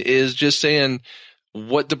doing is just saying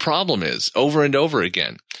what the problem is over and over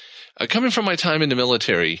again. Coming from my time in the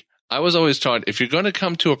military, I was always taught if you're going to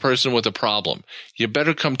come to a person with a problem, you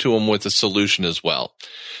better come to them with a solution as well.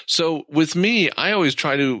 So with me, I always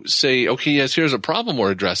try to say, okay, yes, here's a problem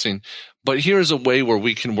we're addressing, but here's a way where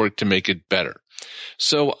we can work to make it better.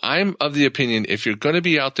 So I'm of the opinion, if you're going to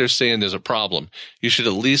be out there saying there's a problem, you should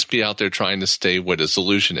at least be out there trying to say what a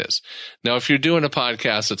solution is. Now, if you're doing a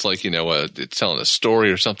podcast that's like, it's telling a story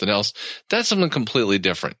or something else, that's something completely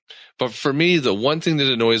different. But for me, the one thing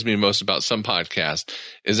that annoys me most about some podcasts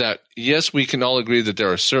is that, yes, we can all agree that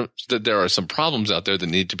there are some problems out there that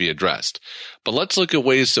need to be addressed. But let's look at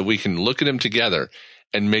ways so we can look at them together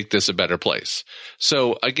and make this a better place.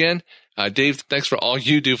 So again, Dave, thanks for all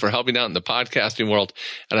you do for helping out in the podcasting world,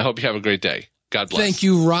 and I hope you have a great day. God bless. Thank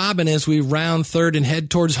you, Rob. And as we round third and head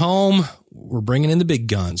towards home, we're bringing in the big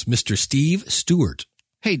guns, Mr. Steve Stewart.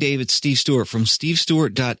 Hey, Dave, it's Steve Stewart from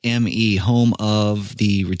stevestewart.me, home of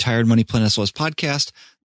the Retired Money Plan SOS podcast,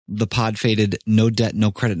 the pod-fated No Debt,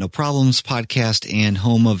 No Credit, No Problems podcast, and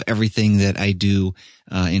home of everything that I do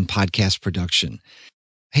in podcast production.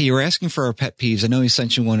 Hey, you were asking for our pet peeves. I know he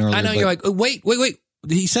sent you one earlier. I know, you're like, wait.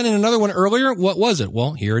 He sent in another one earlier? What was it?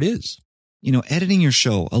 Well, here it is. Editing your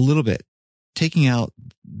show a little bit, taking out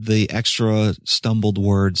the extra stumbled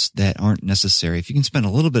words that aren't necessary. If you can spend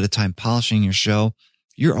a little bit of time polishing your show,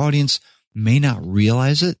 your audience may not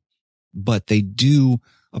realize it, but they do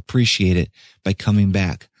appreciate it by coming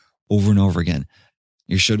back over and over again.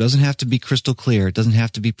 Your show doesn't have to be crystal clear. It doesn't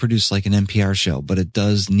have to be produced like an NPR show, but it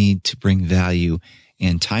does need to bring value,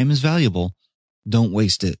 and time is valuable. Don't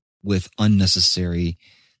waste it with unnecessary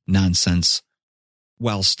nonsense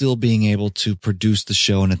while still being able to produce the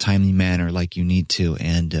show in a timely manner like you need to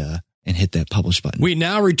and hit that publish button. We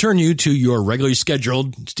now return you to your regularly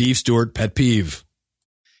scheduled Steve Stewart pet peeve.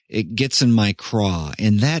 It gets in my craw,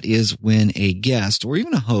 and that is when a guest or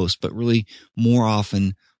even a host, but really more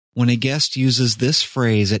often when a guest uses this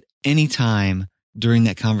phrase at any time during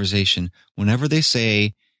that conversation, whenever they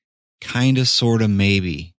say kind of, sort of,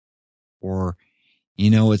 maybe, or,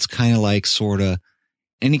 it's kind of like sort of,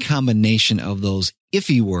 any combination of those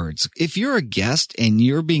iffy words. If you're a guest and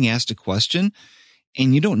you're being asked a question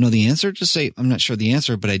and you don't know the answer, just say, I'm not sure the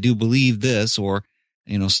answer, but I do believe this, or,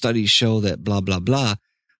 studies show that blah, blah, blah.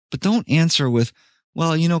 But don't answer with,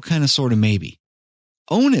 well, kind of, sort of, maybe.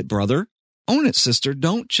 Own it, brother. Own it, sister.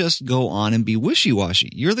 Don't just go on and be wishy-washy.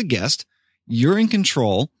 You're the guest. You're in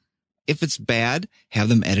control. If it's bad, have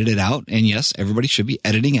them edit it out. And yes, everybody should be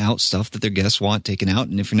editing out stuff that their guests want taken out.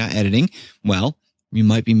 And if you're not editing, well, you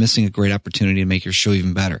might be missing a great opportunity to make your show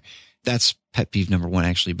even better. That's pet peeve number one,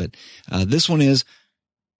 actually. But this one is,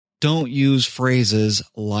 don't use phrases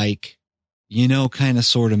like, kind of,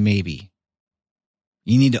 sort of, maybe.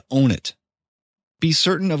 You need to own it. Be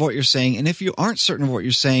certain of what you're saying. And if you aren't certain of what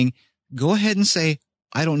you're saying, go ahead and say,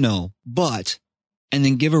 I don't know, but, and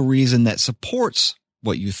then give a reason that supports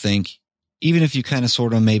what you think, even if you kind of,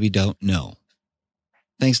 sort of, maybe don't know.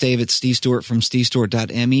 Thanks, Dave. It's Steve Stewart from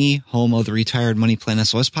stevestewart.me, home of the Retired Money Plan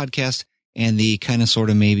SOS podcast and the kind of, sort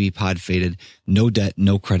of, maybe pod faded, no debt,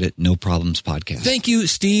 no credit, no problems podcast. Thank you,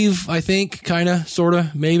 Steve. I think kind of, sort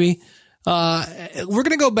of, maybe. We're going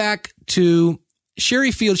to go back to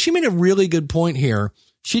Sherry Field. She made a really good point here.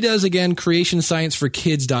 She does, again,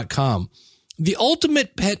 creationscienceforkids.com. The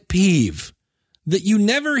ultimate pet peeve that you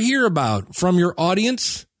never hear about from your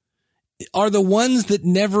audience are the ones that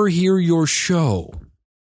never hear your show.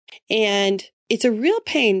 And it's a real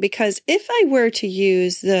pain because if I were to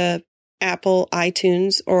use the Apple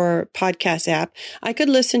iTunes or podcast app, I could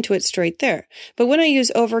listen to it straight there. But when I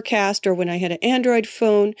use Overcast or when I had an Android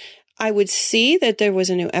phone, I would see that there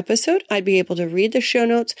was a new episode. I'd be able to read the show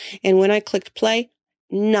notes. And when I clicked play,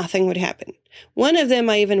 nothing would happen. One of them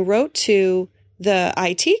I even wrote to the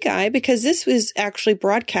IT guy because this was actually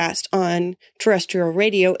broadcast on terrestrial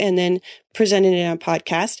radio and then presented it on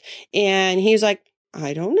podcast. And he's like,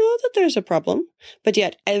 I don't know that there's a problem, but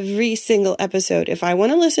yet every single episode, if I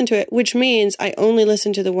want to listen to it, which means I only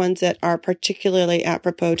listen to the ones that are particularly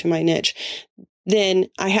apropos to my niche, then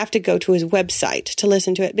I have to go to his website to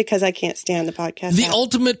listen to it because I can't stand the podcast. The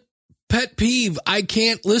ultimate pet peeve. I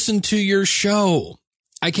can't listen to your show.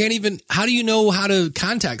 I can't even, how do you know how to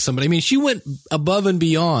contact somebody? I mean, she went above and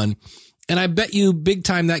beyond, and I bet you big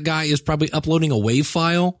time that guy is probably uploading a WAV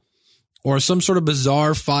file or some sort of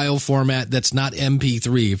bizarre file format that's not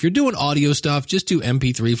MP3. If you're doing audio stuff, just do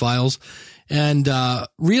MP3 files and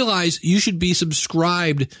realize you should be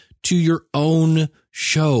subscribed to your own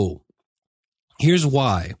show. Here's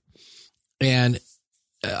why. And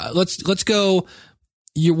let's go,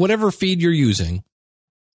 whatever feed you're using,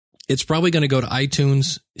 it's probably going to go to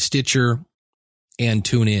iTunes, Stitcher, and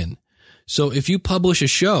TuneIn. So if you publish a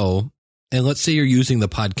show, and let's say you're using the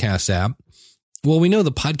podcast app, well, we know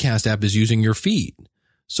the podcast app is using your feed.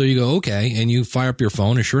 So you go, okay, and you fire up your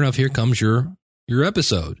phone, and sure enough, here comes your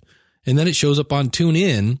episode. And then it shows up on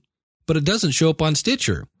TuneIn, but it doesn't show up on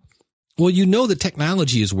Stitcher. Well, you know the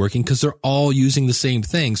technology is working because they're all using the same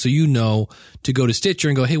thing. So you know to go to Stitcher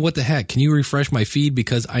and go, hey, what the heck? Can you refresh my feed?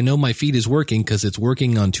 Because I know my feed is working because it's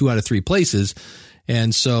working on 2 out of 3 places.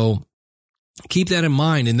 And so keep that in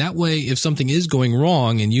mind. And that way, if something is going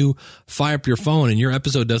wrong and you fire up your phone and your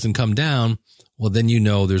episode doesn't come down, well, then you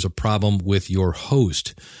know there's a problem with your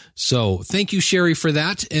host. So thank you, Sherry, for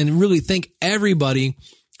that. And really thank everybody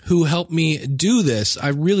who helped me do this. I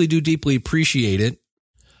really do deeply appreciate it.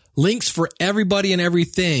 Links for everybody and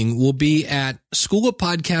everything will be at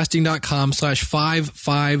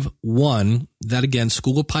schoolofpodcasting.com/551. That again,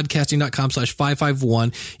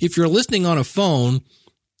 schoolofpodcasting.com/551. If you're listening on a phone,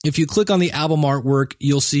 if you click on the album artwork,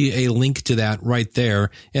 you'll see a link to that right there.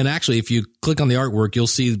 And actually, if you click on the artwork, you'll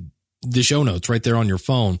see the show notes right there on your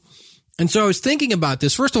phone. And so I was thinking about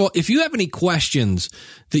this. First of all, if you have any questions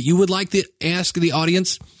that you would like to ask the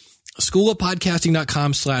audience,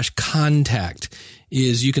 schoolofpodcasting.com/contact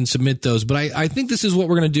is you can submit those. But I think this is what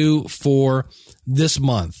we're going to do for this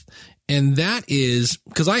month. And that is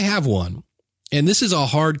because I have one. And this is a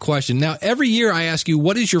hard question. Now, every year I ask you,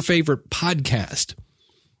 what is your favorite podcast?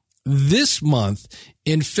 This month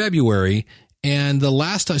in February, and the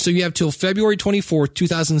last time, so you have till February 24th,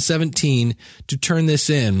 2017 to turn this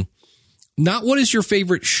in. Not what is your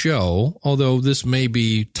favorite show, although this may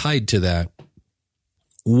be tied to that.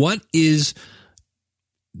 What is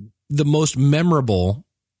the most memorable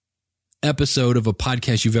episode of a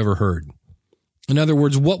podcast you've ever heard? In other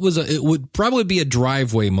words, it would probably be a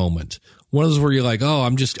driveway moment. One of those where you're like, oh,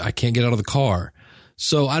 I can't get out of the car.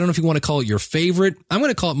 So I don't know if you want to call it your favorite. I'm going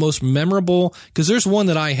to call it most memorable, because there's one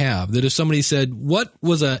that I have that if somebody said, what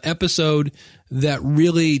was an episode that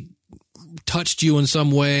really touched you in some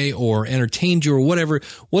way or entertained you or whatever,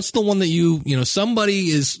 what's the one that somebody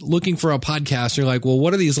is looking for a podcast and you're like, well,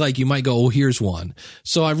 what are these like? You might go, oh, here's one.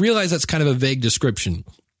 So I realize that's kind of a vague description.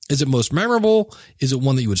 Is it most memorable? Is it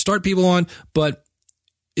one that you would start people on? But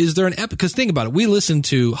is there because think about it. We listen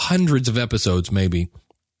to hundreds of episodes maybe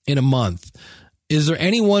in a month. Is there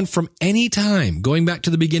anyone from any time going back to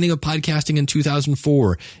the beginning of podcasting in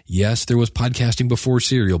 2004? Yes, there was podcasting before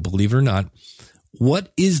Serial, believe it or not.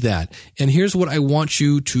 What is that? And here's what I want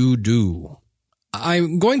you to do.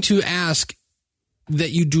 I'm going to ask that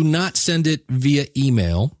you do not send it via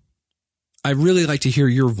email. I really like to hear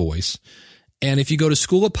your voice. And if you go to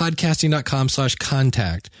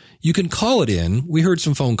schoolofpodcasting.com/contact, you can call it in. We heard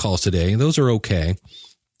some phone calls today. Those are okay.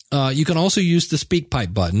 You can also use the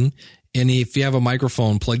SpeakPipe button. And if you have a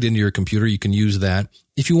microphone plugged into your computer, you can use that.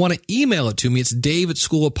 If you want to email it to me, it's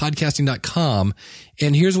dave@schoolofpodcasting.com.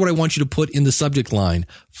 And here's what I want you to put in the subject line,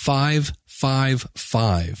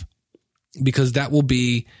 555, because that will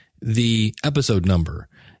be the episode number.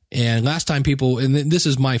 And last time and this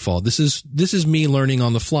is my fault. This is me learning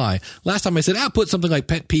on the fly. Last time I said, put something like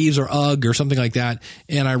pet peeves or UGG or something like that.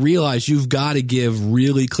 And I realized you've got to give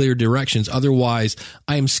really clear directions. Otherwise,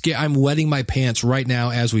 I'm scared. I'm wetting my pants right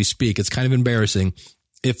now as we speak. It's kind of embarrassing.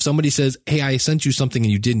 If somebody says, hey, I sent you something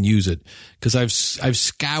and you didn't use it, because I've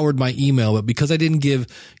scoured my email, but because I didn't give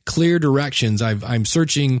clear directions, I'm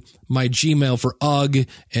searching my Gmail for UGG,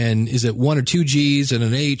 and is it 1 or 2 G's and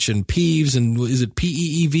an H, and Peeves, and is it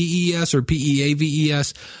Peeves or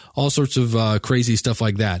Peaves? All sorts of crazy stuff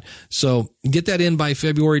like that. So get that in by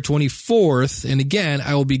February 24th. And again,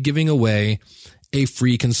 I will be giving away a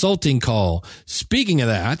free consulting call. Speaking of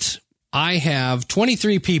that, I have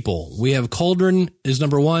 23 people. We have Cauldron is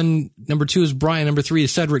number 1. Number 2 is Brian. Number 3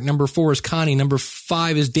 is Cedric. Number 4 is Connie. Number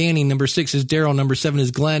 5 is Danny. Number 6 is Daryl. Number 7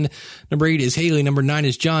 is Glenn. Number 8 is Haley. Number 9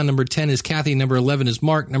 is John. Number 10 is Kathy. Number 11 is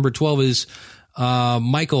Mark. Number 12 is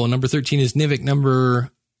Michael. Number 13 is Nivik.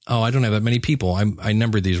 I don't have that many people. I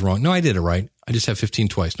numbered these wrong. No, I did it right. I just have 15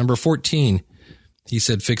 twice. Number 14, he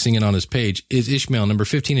said, fixing it on his page, is Ishmael. Number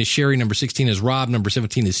 15 is Sherry. Number 16 is Rob. Number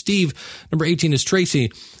 17 is Steve. Number 18 is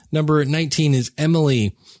Tracy. Number 19 is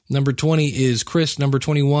Emily. Number 20 is Chris. Number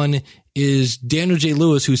 21 is Daniel J.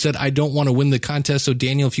 Lewis, who said, I don't want to win the contest. So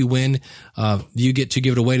Daniel, if you win, you get to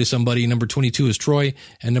give it away to somebody. Number 22 is Troy.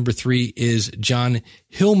 And number 3 is John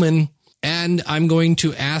Hillman. And I'm going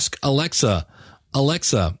to ask Alexa,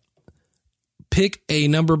 pick a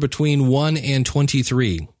number between 1 and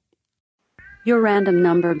 23. Your random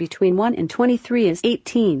number between 1 and 23 is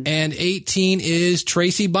 18. And 18 is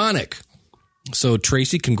Tracy Bonnick. So,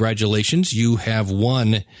 Tracy, congratulations. You have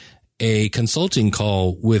won a consulting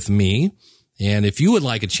call with me. And if you would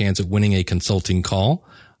like a chance at winning a consulting call,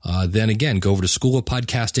 then again, go over to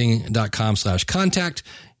schoolofpodcasting.com/contact.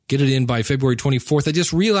 Get it in by February 24th. I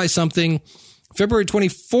just realized something. February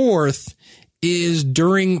 24th is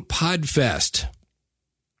during PodFest.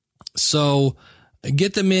 So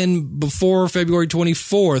get them in before February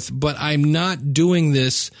 24th, but I'm not doing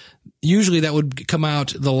this. Usually that would come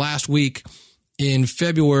out the last week in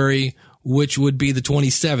February, which would be the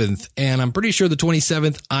 27th. And I'm pretty sure the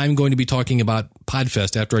 27th, I'm going to be talking about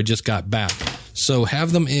PodFest after I just got back. So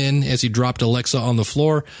have them in, as he dropped Alexa on the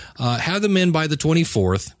floor, have them in by the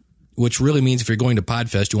 24th, which really means if you're going to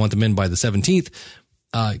PodFest, you want them in by the 17th.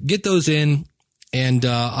 Get those in, and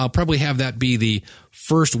I'll probably have that be the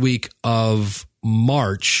first week of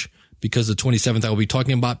March, because the 27th I will be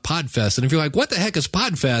talking about PodFest. And if you're like, what the heck is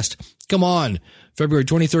PodFest? Come on. February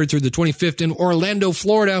 23rd through the 25th in Orlando,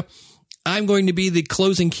 Florida. I'm going to be the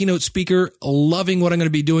closing keynote speaker, loving what I'm going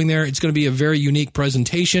to be doing there. It's going to be a very unique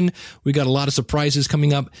presentation. We got a lot of surprises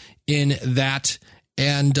coming up in that.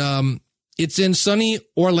 And it's in sunny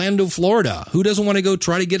Orlando, Florida. Who doesn't want to go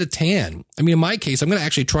try to get a tan? I mean, in my case, I'm going to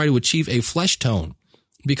actually try to achieve a flesh tone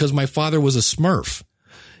because my father was a Smurf.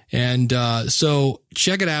 And so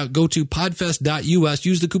check it out. Go to podfest.us.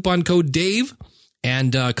 Use the coupon code Dave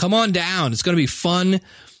and come on down. It's going to be fun.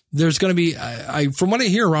 There's going to be, from what I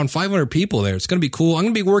hear, around 500 people there. It's going to be cool. I'm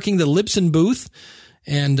going to be working the Libsyn booth.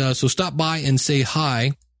 And so stop by and say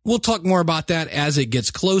hi. We'll talk more about that as it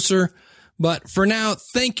gets closer. But for now,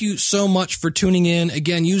 thank you so much for tuning in.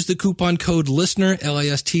 Again, use the coupon code LISTENER,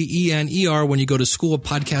 LISTENER, when you go to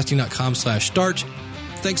schoolofpodcasting.com/start.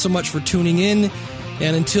 Thanks so much for tuning in.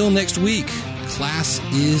 And until next week, Class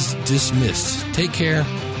is dismissed. Take care,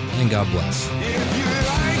 and God bless.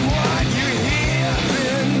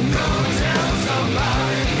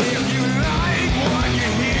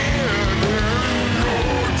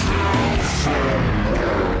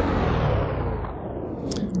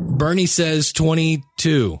 Bernie says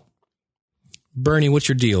 22. Bernie, what's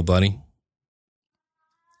your deal, buddy?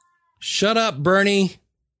 Shut up, Bernie.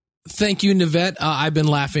 Thank you, Nivette. I've been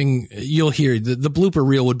laughing. You'll hear the blooper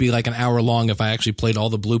reel would be like an hour long if I actually played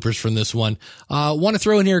all the bloopers from this one. Want to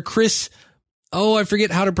throw in here Chris. Oh, I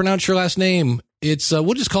forget how to pronounce your last name. It's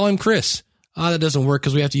we'll just call him Chris. That doesn't work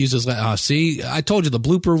because we have to use his last. See, I told you the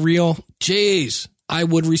blooper reel. Jeez, I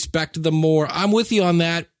would respect them more. I'm with you on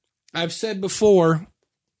that. I've said before.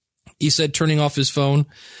 He said turning off his phone.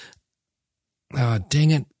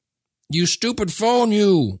 Dang it. You stupid phone,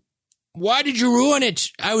 you. Why did you ruin it?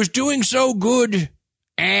 I was doing so good.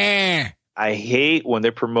 I hate when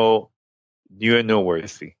they promote new and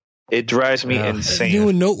noteworthy. It drives me insane. New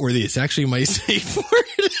and noteworthy is actually my safe word.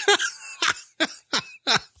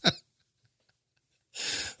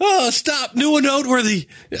 Oh, stop. New and noteworthy.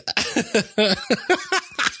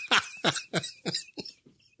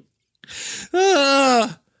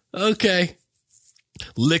 Okay.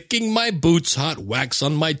 Licking my boots, hot wax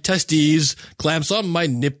on my testes, clamps on my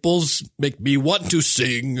nipples, make me want to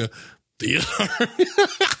sing.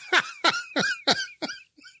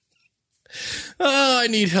 Oh, I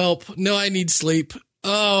need help. No, I need sleep.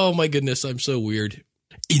 Oh, my goodness, I'm so weird.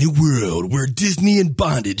 In a world where Disney and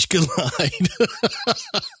bondage collide.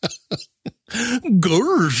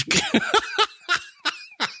 Gorsk.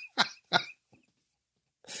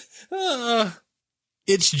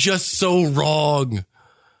 It's just so wrong.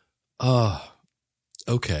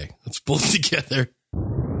 Okay, let's pull it together.